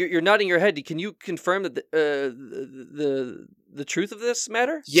 D. Brain, you're nodding your head. Can you confirm that the truth of this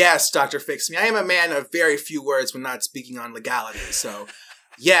matter? Yes, Dr. Fix Me. I am a man of very few words when not speaking on legality, so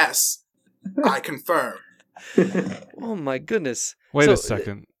yes, I confirm. Oh my goodness. Wait a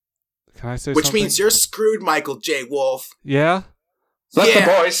second. Can I say Which something? means you're screwed, Michael J. Wolf. Yeah? Let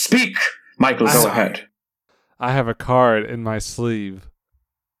the boys speak. Michael, go ahead. I have a card in my sleeve.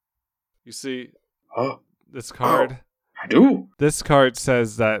 You see this card? I do. This card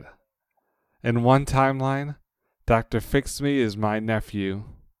says that in one timeline, Dr. Fix Me is my nephew.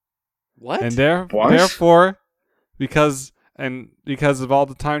 What? And therefore, because of all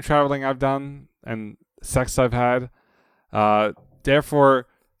the time traveling I've done and sex I've had, therefore,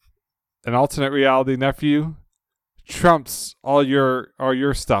 an alternate reality nephew trumps all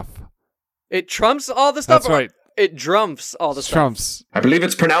your stuff. It trumps all the stuff? That's right. It drumps all the stuff. Trumps. I believe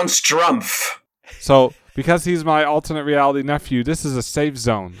it's pronounced drumph. So, because he's my alternate reality nephew, this is a safe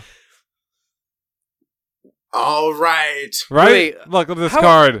zone. All right. Right? Wait, look at this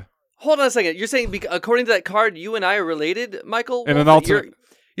card. Hold on a second. You're saying, according to that card, you and I are related, Michael? In an alternate...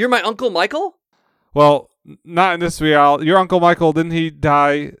 You're my Uncle Michael? Well, not in this reality. Your Uncle Michael, didn't he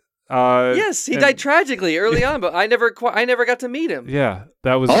die? Yes, he died tragically early on, but I never got to meet him. Yeah,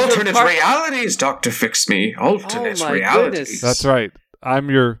 that was... Alternate realities, Dr. Fix Me. Alternate realities. Goodness. That's right. I'm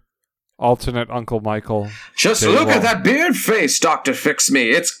your alternate Uncle Michael. Just look at that beard face, Dr. Fix Me.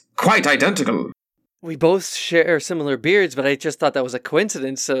 It's quite identical. we both share similar beards, but I just thought that was a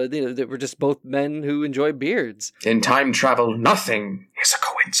coincidence. That we're just both men who enjoy beards. In time travel, nothing is a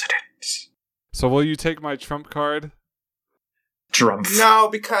coincidence. So will you take my trump card? Drumpf. No,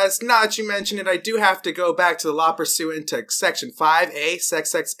 because now that you mention it, I do have to go back to the law pursuant to Section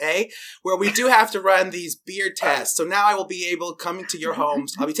 5A, A, where we do have to run these beard tests. So now I will be able, coming to your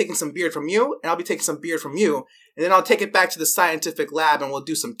homes, I'll be taking some beard from you, and I'll be taking some beard from you, and then I'll take it back to the scientific lab, and we'll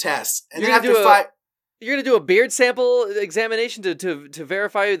do some tests. And then after You're going to do a beard sample examination to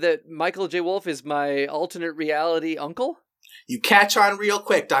verify that Michael J. Wolf is my alternate reality uncle? You catch on real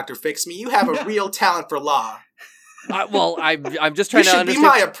quick, Dr. Fix-Me. You have a real talent for law. I'm just trying to understand. You should be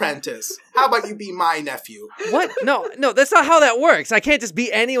my apprentice. How about you be my nephew? What? No, that's not how that works. I can't just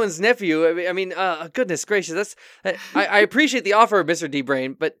be anyone's nephew. I mean, goodness gracious, I appreciate the offer, Mr.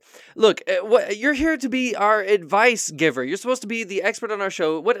 D-Brain, but look, you're here to be our advice giver. You're supposed to be the expert on our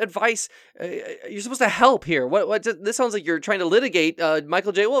show. What advice? You're supposed to help here. What? This sounds like you're trying to litigate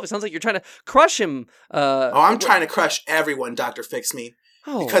Michael J. Wolf. It sounds like you're trying to crush him. I'm trying to crush everyone, Dr. Fix-Me.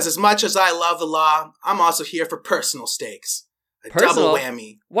 Oh. Because as much as I love the law, I'm also here for personal stakes. Personal? Double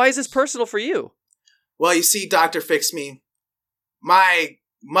whammy. Why is this personal for you? Well, you see, Dr. Fix-Me, my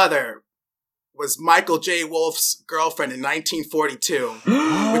mother was Michael J. Wolf's girlfriend in 1942.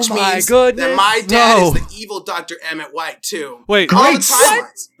 Which means that my dad is the evil Dr. Emmett White, too. Wait, all the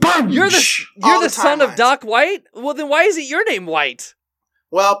timelines. You're the son of Doc White? Well, then why is it your name White?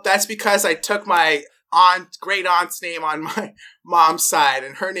 Well, that's because I took my great aunt's name on my mom's side,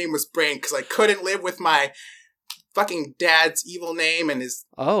 and her name was Brain, because I couldn't live with my fucking dad's evil name and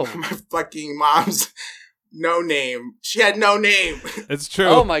my fucking mom's no name. She had no name. It's true.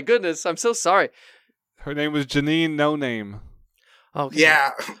 Oh my goodness, I'm so sorry. Her name was Janine No Name. Okay.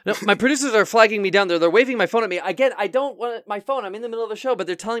 Yeah. No, my producers are flagging me down there. They're waving my phone at me. Again, I don't want my phone. I'm in the middle of a show, but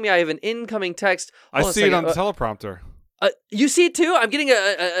they're telling me I have an incoming text. I see it on the teleprompter. You see it too? I'm getting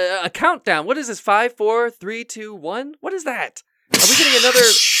a countdown. What is this? 5, 4, 3, 2, 1? What is that? Are we getting another?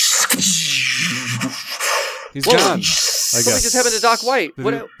 He's gone. I Something guess. just happened to Doc White.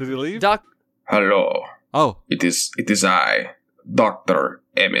 Did he leave? Doc. Hello. Oh. It is I, Dr.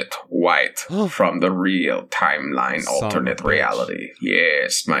 Emmett White, from the real timeline Son alternate of a bitch. reality.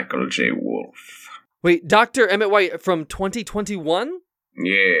 Yes, Michael J. Wolf. Wait, Dr. Emmett White from 2021?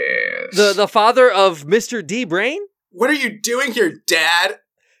 Yes. The father of Mr. D. Brain? What are you doing here, Dad?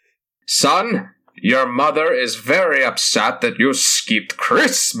 Son, your mother is very upset that you skipped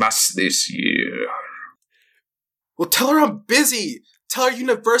Christmas this year. Well, tell her I'm busy. Tell her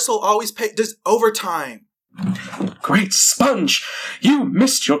Universal always does overtime. Great Sponge, you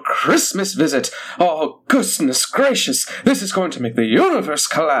missed your Christmas visit. Oh, goodness gracious, this is going to make the universe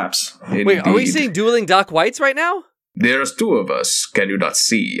collapse. Wait, are we Indeed. seeing dueling Doc Whites right now? There's two of us. Can you not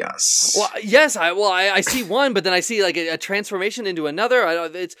see us? Well, yes. I see one, but then I see like a transformation into another.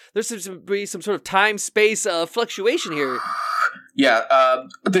 There's some sort of time space fluctuation here. Yeah,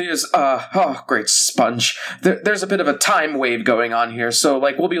 there's, great Sponge. There's a bit of a time wave going on here, so,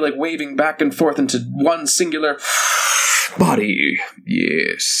 we'll be, waving back and forth into one singular body.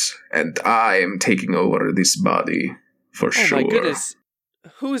 Yes, and I am taking over this body, for sure. Oh my goodness.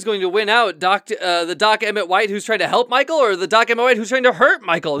 Who is going to win out? The Doc Emmett White who's trying to help Michael, or the Doc Emmett White who's trying to hurt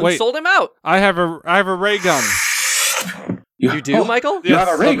Michael and sold him out? I have a ray gun. You do, Michael? You have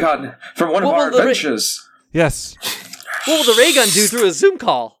a ray gun from one of our adventures. Yes. What will the ray gun do through a Zoom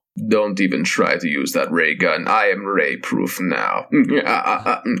call? Don't even try to use that ray gun. I am ray-proof now.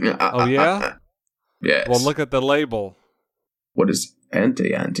 Oh, yeah? Yes. Well, look at the label. What is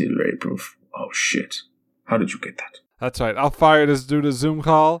anti-ray-proof? Oh, shit. How did you get that? That's right. I'll fire this dude a Zoom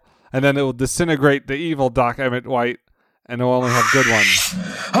call, and then it will disintegrate the evil Doc Emmett White, and it'll only have good ones.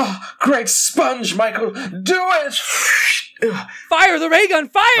 Oh, great Sponge, Michael! Do it! Fire the ray gun!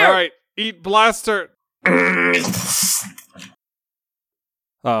 Fire! All right, eat blaster.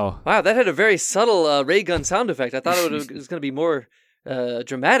 Oh. Wow, that had a very subtle ray gun sound effect. I thought it was going to be more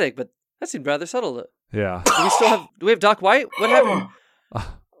dramatic, but that seemed rather subtle. Yeah. Do we have Doc White? What happened?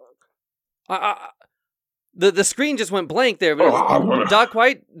 The screen just went blank there. But Doc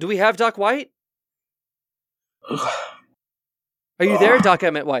White? Do we have Doc White? Are you there, Doc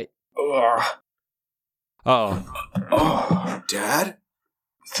Emmett White? Uh-oh. Dad?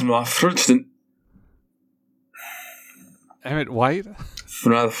 Emmett White?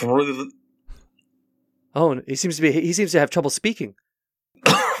 Oh, he seems to have trouble speaking.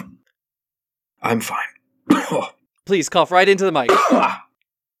 I'm fine. Please cough right into the mic.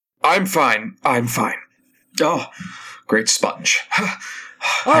 I'm fine. Oh, great Sponge.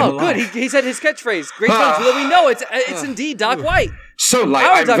 Oh, good. He said his catchphrase. Great sponge. Let me know. It's indeed Doc White. So light.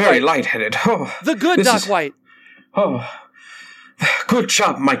 Our I'm Doc very White. lightheaded. Oh, The good this Doc is- White. Oh, good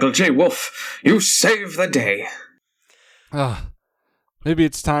job, Michael J. Wolf. You saved the day. Maybe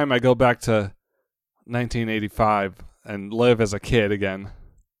it's time I go back to 1985 and live as a kid again.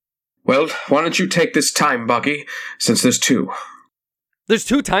 Well, why don't you take this time buggy, since there's two? There's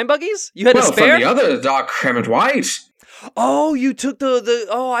 2 time buggies? You had to Well, spare? from the other Doc Emmett White. Oh, you took the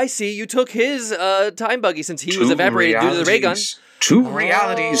oh, I see. You took his time buggy since he was Two evaporated due to the ray gun. realities. Two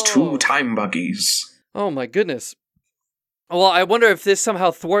realities, Oh. 2 time buggies. Oh my goodness. Well, I wonder if this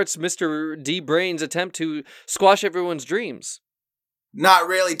somehow thwarts Mr. D. Brain's attempt to squash everyone's dreams. Not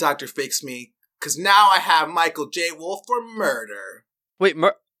really, Dr. Fix Me, because now I have Michael J. Wolf for murder. Wait,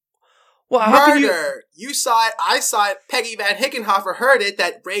 well, how can you? Murder! You saw it, I saw it, Peggy Van Hickenhoffer heard it,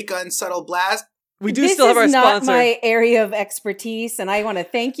 that ray gun subtle blast. We do This still have our is not sponsor. my area of expertise, and I want to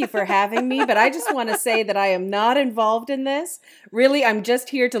thank you for having me, but I just want to say that I am not involved in this. Really, I'm just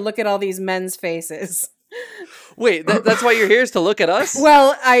here to look at all these men's faces. Wait, that's why you're here, is to look at us?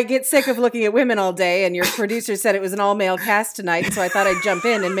 Well, I get sick of looking at women all day, and your producer said it was an all-male cast tonight, so I thought I'd jump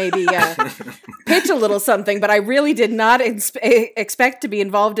in and maybe pitch a little something, but I really did not expect to be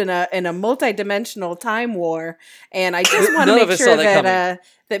involved in a multi-dimensional time war, and I just want to None of make us sure saw that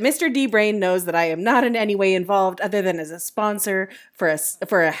that Mr. D. Brain knows that I am not in any way involved other than as a sponsor for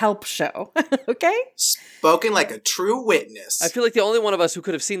a help show. Okay? Spoken like a true witness. I feel like the only one of us who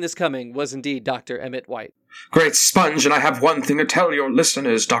could have seen this coming was indeed Dr. Emmett White. Great sponge, and I have one thing to tell your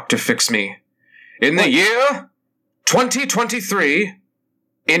listeners, Dr. Fix Me. In the year 2023,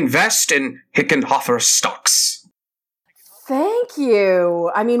 invest in Hickenhoffer stocks. Thank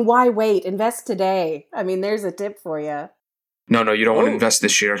you. I mean, why wait? Invest today. I mean, there's a tip for you. No, you don't want to Oh. invest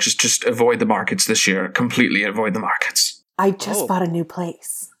this year. Just avoid the markets this year. Completely avoid the markets. I just Oh. bought a new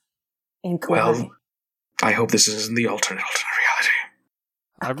place in Kauai. Well, I hope this isn't the alternate reality.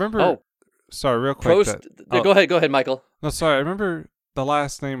 I remember. Oh, Sorry, real quick. Prost. Go ahead, Michael. No, sorry. I remember the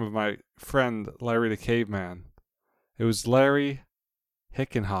last name of my friend Larry the Caveman. It was Larry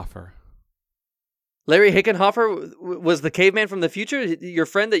Hickenhoffer. Larry Hickenhoffer was the caveman from the future, your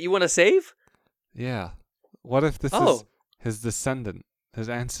friend that you want to save? Yeah. What if this Oh. is his descendant, his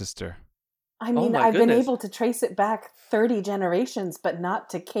ancestor? I mean, my I've been goodness. able to trace it back 30 generations, but not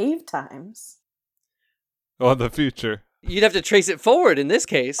to cave times. Oh, the future. You'd have to trace it forward in this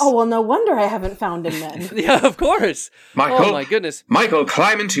case. Oh, well, no wonder I haven't found him then. Yeah, of course. Michael, Oh my goodness. Michael,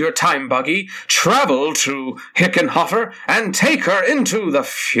 climb into your time buggy, travel to Hickenhoffer, and take her into the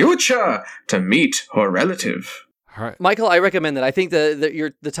future to meet her relative. All right. Michael, I recommend that. I think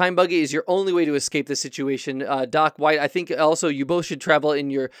the time buggy is your only way to escape this situation. Doc White, I think also you both should travel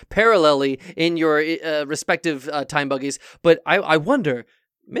in your parallelly in your respective time buggies. But I wonder,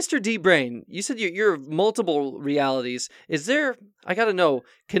 Mr. D. Brain, you said you're multiple realities. Is there? I gotta know.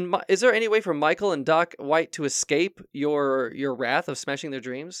 Is there any way for Michael and Doc White to escape your wrath of smashing their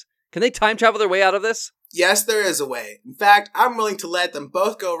dreams? Can they time travel their way out of this? Yes, there is a way. In fact, I'm willing to let them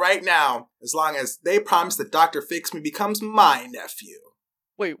both go right now, as long as they promise that Dr. Fix Me becomes my nephew.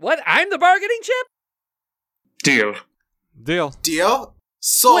 Wait, what? I'm the bargaining chip? Deal. Deal. Deal?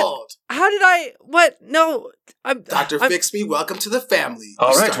 Sold! How did I? What? No, I'm Dr. Fix Me, welcome to the family.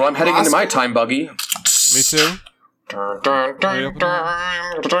 All You right, start well, I'm heading into my hospital. time buggy. Me too. Dun, dun, dun,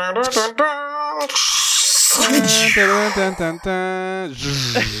 dun.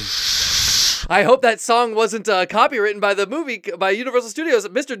 I hope that song wasn't copywritten by the movie by Universal Studios.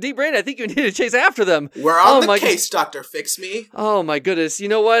 Mr. D. Brain, I think you need to chase after them. We're on Oh the my case, Dr. Fix Me. Oh my goodness! You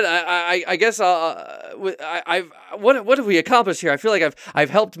know what? I guess I've what have we accomplished here? I feel like I've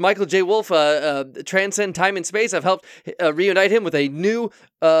helped Michael J. Wolf transcend time and space. I've helped reunite him with a new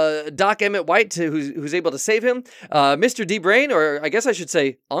Doc Emmett White who's able to save him. Mr. D. Brain, or I guess I should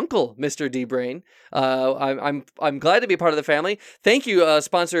say Uncle Mr. D. Brain. I'm glad to be part of the family. Thank you,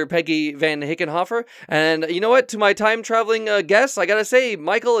 sponsor Peggy Van Hickenhoffer. And you know what? To my time traveling guests, I gotta say,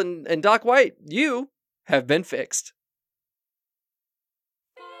 Michael and Doc White, you have been fixed.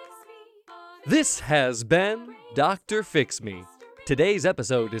 This has been Dr. Fix Me. Today's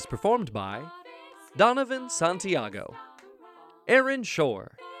episode is performed by Donovan Santiago, Aaron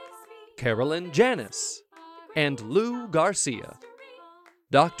Shore, Carolyn Janis, and Lou Garcia.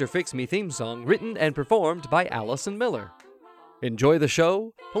 Dr. Fix Me theme song written and performed by Allison Miller. Enjoy the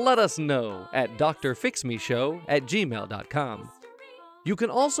show? Let us know at drfixmeshow@gmail.com. You can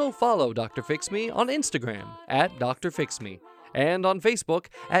also follow Dr. Fix Me on Instagram at Dr. Fix Me and on Facebook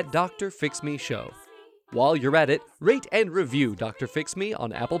at Dr. Fix Me Show. While you're at it, rate and review Dr. Fix Me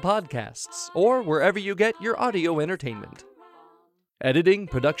on Apple Podcasts or wherever you get your audio entertainment. Editing,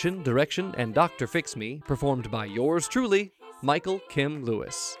 production, direction, and Dr. Fix Me performed by yours truly, Michael Kim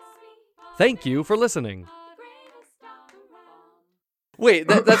Lewis. Thank you for listening. Wait,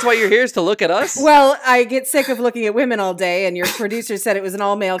 that's why you're here, is to look at us? Well, I get sick of looking at women all day, and your producer said it was an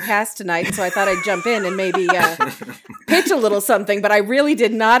all-male cast tonight, so I thought I'd jump in and maybe pitch a little something, but I really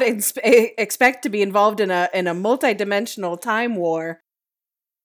did not expect to be involved in a multi-dimensional time war